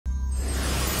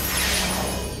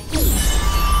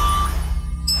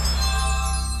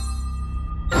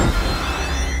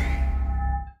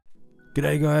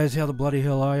G'day guys, how the bloody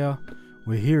hell are ya?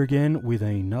 We're here again with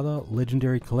another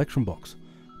legendary collection box,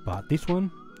 but this one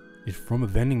is from a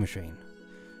vending machine.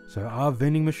 So our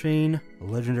vending machine,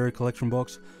 legendary collection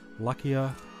box, luckier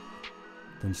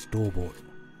than store-bought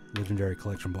legendary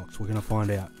collection box? We're gonna find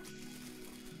out.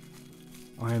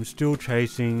 I am still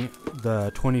chasing the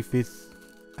 25th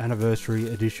anniversary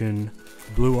edition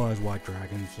Blue-eyes White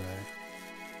Dragon, so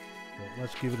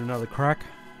let's give it another crack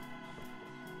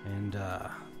and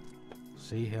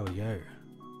see how we go.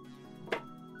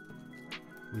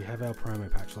 We have our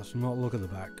promo packs. Let's not look at the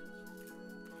back.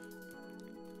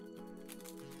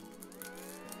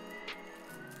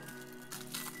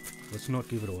 Let's not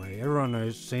give it away. Everyone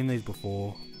knows, seen these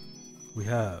before. We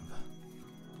have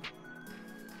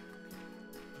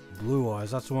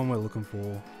Blue-eyes. That's the one we're looking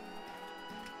for.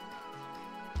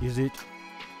 Is it?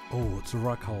 Oh, it's the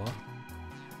right color.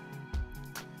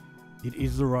 It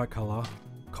is the right color.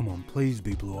 Come on, please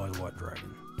be Blue-eyes White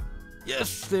Dragon.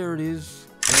 Yes, there it is.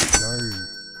 Let's go.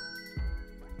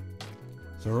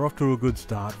 So we're off to a good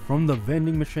start from the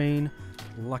vending machine.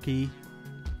 Lucky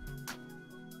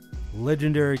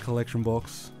legendary collection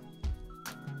box,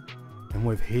 and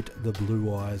we've hit the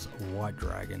Blue-eyes White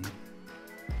Dragon.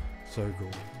 So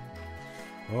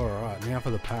cool. Alright, now for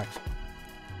the packs.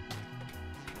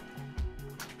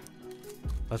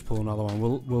 Let's pull another one.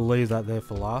 We'll leave that there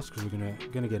for last because we're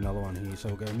gonna get another one here. So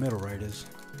we'll go Metal Raiders.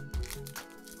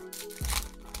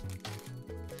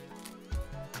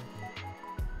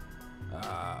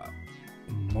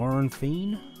 Morin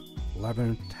Fiend,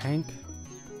 Labyrinth Tank,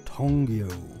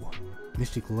 Yugioh,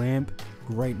 Mystic Lamp,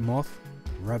 Great Moth,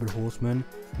 Rabbit Horseman,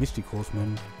 Mystic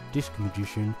Horseman, Disc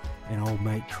Magician, and Old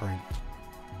Mate Trent.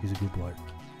 He's a good bloke.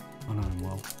 I know him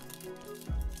well.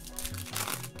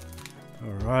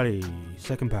 Alrighty,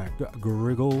 second pack.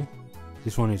 Griggle.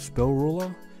 This one is Spell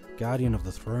Ruler, Guardian of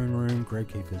the Throne Room,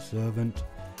 Gravekeeper's Servant,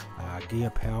 Gear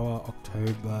Power,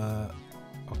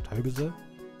 Octoberzer,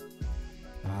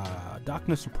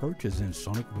 Darkness Approaches, and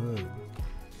Sonic Bird.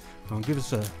 Come on, give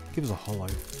us a holo.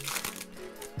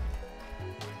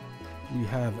 We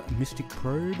have Mystic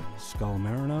Probe, Skull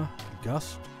Mariner,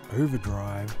 Gust,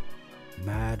 Overdrive,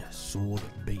 Mad Sword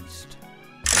Beast.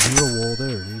 Mirror Wall,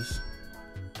 there it is.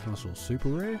 Nice little super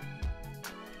rare.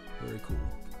 Very cool.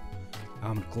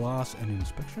 Armored Glass and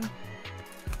Inspection.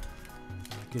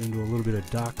 Get into a little bit of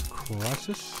Dark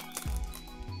Crisis.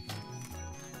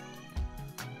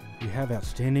 We have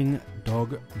Outstanding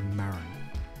Dog Marin,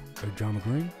 Ojama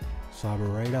Green,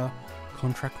 Cyber Raider,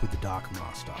 Contract with the Dark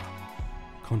Master,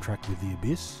 Contract with the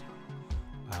Abyss,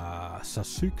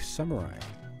 Sasuke Samurai,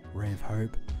 Ray of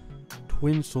Hope,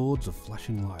 Twin Swords of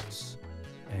Flashing Lights,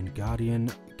 and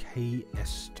Guardian K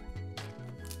Est.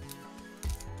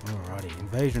 Alrighty,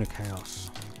 Invasion of Chaos.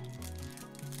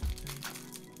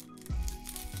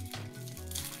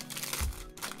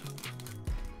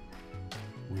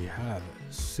 We have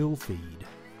Sylpheed,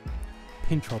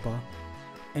 Pinch Hopper,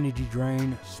 Energy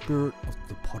Drain, Spirit of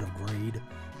the Pot of Greed,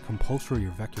 Compulsory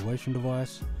Evacuation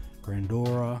Device,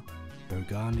 Grandora,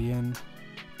 Bogardian,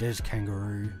 Des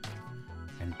Kangaroo,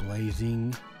 and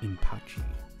Blazing Impachi.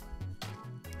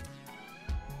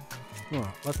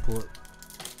 Alright, let's pull it.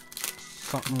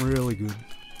 Something really good.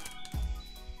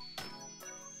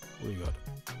 What do you got?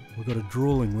 We've got a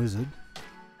Drooling Lizard,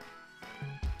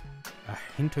 a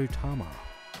Hintotama,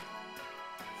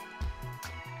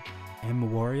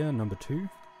 M Warrior number 2.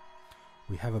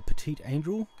 We have a Petite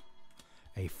Angel,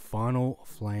 a Final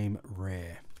Flame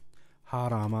Rare,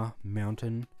 Hard Armor,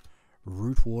 Mountain,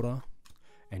 Root Water,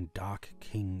 and Dark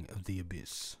King of the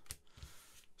Abyss.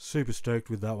 Super stoked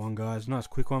with that one, guys. Nice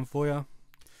quick one for you.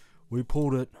 We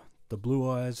pulled it. The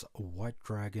Blue-eyes White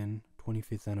Dragon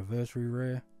 25th anniversary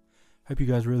rare. Hope you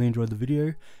guys really enjoyed the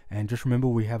video, and just remember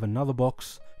we have another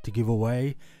box to give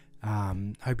away.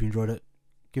 Hope you enjoyed it.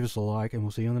 Give us a like and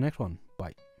we'll see you on the next one.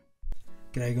 Bye.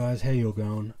 G'day guys, how you all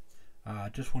going?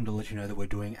 Just wanted to let you know that we're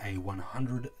doing a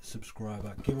 100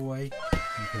 subscriber giveaway.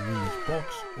 You can win this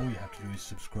box. All you have to do is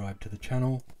subscribe to the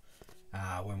channel.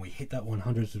 When we hit that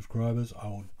 100 subscribers, I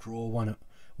will draw one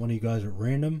of you guys at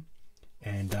random,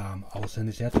 and I will send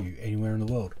this out to you anywhere in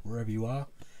the world. Wherever you are,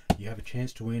 you have a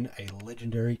chance to win a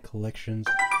legendary collections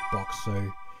box.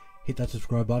 So hit that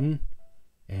subscribe button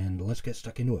and let's get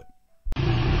stuck into it.